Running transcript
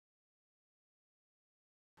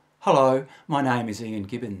Hello, my name is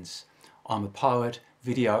Gibbins. I'm a poet,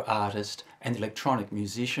 video artist and electronic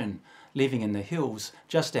musician living in the hills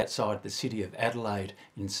just outside the city of Adelaide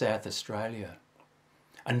in South Australia.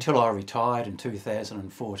 Until I retired in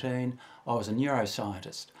 2014, I was a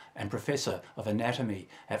neuroscientist and professor of anatomy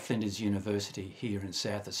at Flinders University here in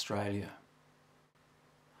South Australia.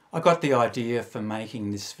 I got the idea for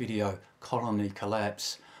making this video Colony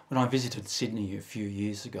Collapse when I visited Sydney a few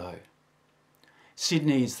years ago.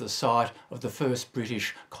 Sydney is the site of the first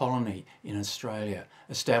British colony in Australia,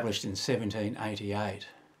 established in 1788.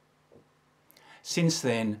 Since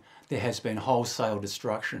then, there has been wholesale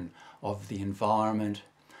destruction of the environment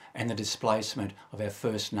and the displacement of our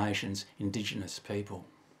First Nations Indigenous people.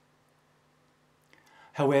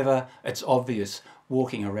 However, it's obvious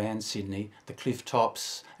walking around Sydney, the cliff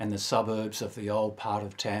tops and the suburbs of the old part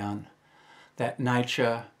of town, that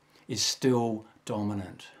nature is still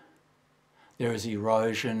dominant. There is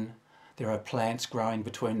erosion, there are plants growing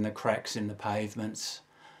between the cracks in the pavements,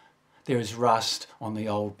 there is rust on the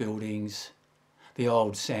old buildings, the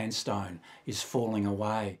old sandstone is falling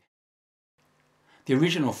away. The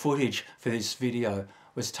original footage for this video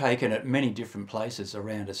was taken at many different places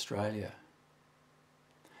around Australia.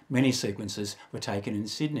 Many sequences were taken in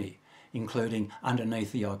Sydney, including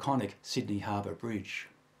underneath the iconic Sydney Harbour Bridge.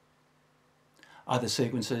 Other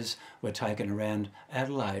sequences were taken around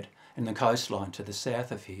Adelaide and the coastline to the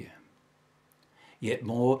south of here. Yet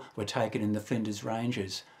more were taken in the Flinders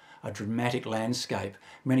Ranges, a dramatic landscape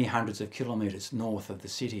many hundreds of kilometres north of the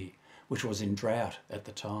city, which was in drought at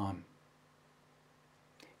the time.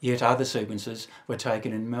 Yet other sequences were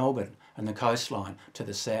taken in Melbourne and the coastline to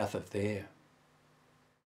the south of there.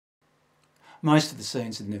 Most of the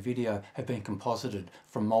scenes in the video have been composited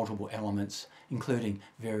from multiple elements, including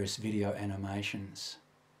various video animations.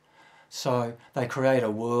 So they create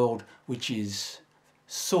a world which is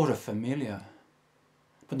sort of familiar,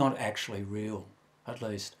 but not actually real, at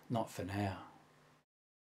least not for now.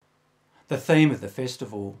 The theme of the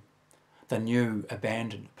festival, the new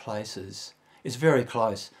abandoned places, is very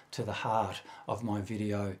close to the heart of my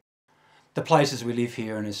video. The places we live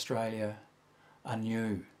here in Australia are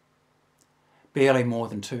new, barely more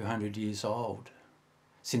than 200 years old,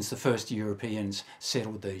 since the first Europeans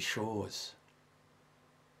settled these shores.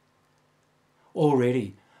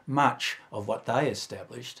 Already, much of what they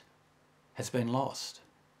established has been lost,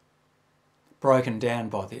 broken down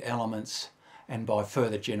by the elements and by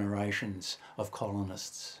further generations of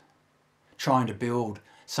colonists, trying to build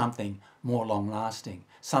something more long-lasting,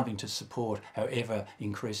 something to support our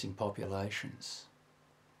ever-increasing populations.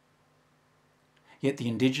 Yet the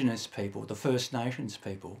Indigenous people, the First Nations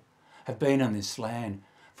people, have been on this land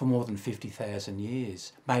for more than 50,000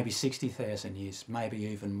 years, maybe 60,000 years, maybe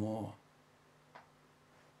even more.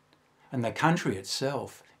 And the country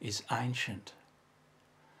itself is ancient.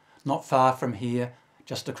 Not far from here,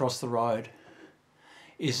 just across the road,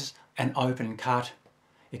 is an open cut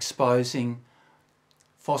exposing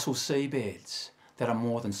fossil seabeds that are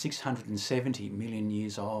more than 670 million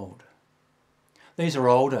years old. These are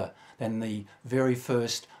older than the very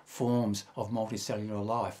first forms of multicellular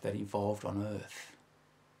life that evolved on Earth.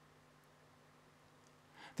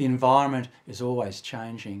 The environment is always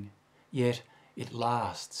changing, yet it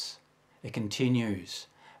lasts. It continues,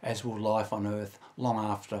 as will life on Earth long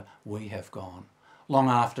after we have gone, long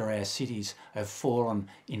after our cities have fallen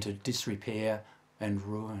into disrepair and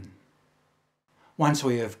ruin. Once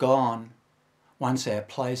we have gone, once our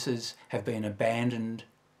places have been abandoned,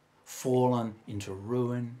 fallen into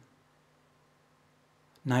ruin,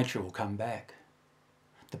 nature will come back.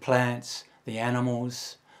 The plants, the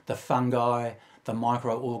animals, the fungi, the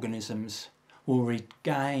microorganisms will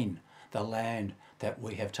regain the land that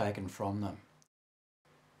we have taken from them.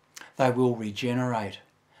 They will regenerate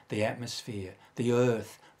the atmosphere, the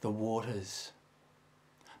earth, the waters.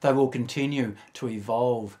 They will continue to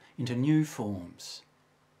evolve into new forms,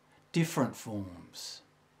 different forms,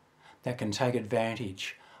 that can take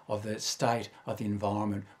advantage of the state of the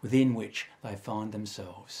environment within which they find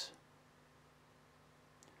themselves.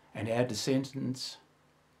 And our descendants,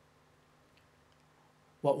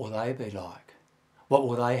 what will they be like? What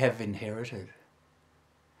will they have inherited?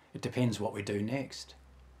 It depends what we do next.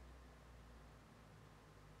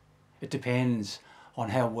 It depends on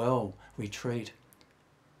how well we treat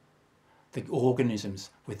the organisms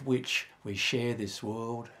with which we share this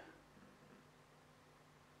world.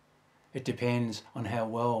 It depends on how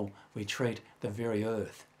well we treat the very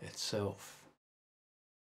earth itself.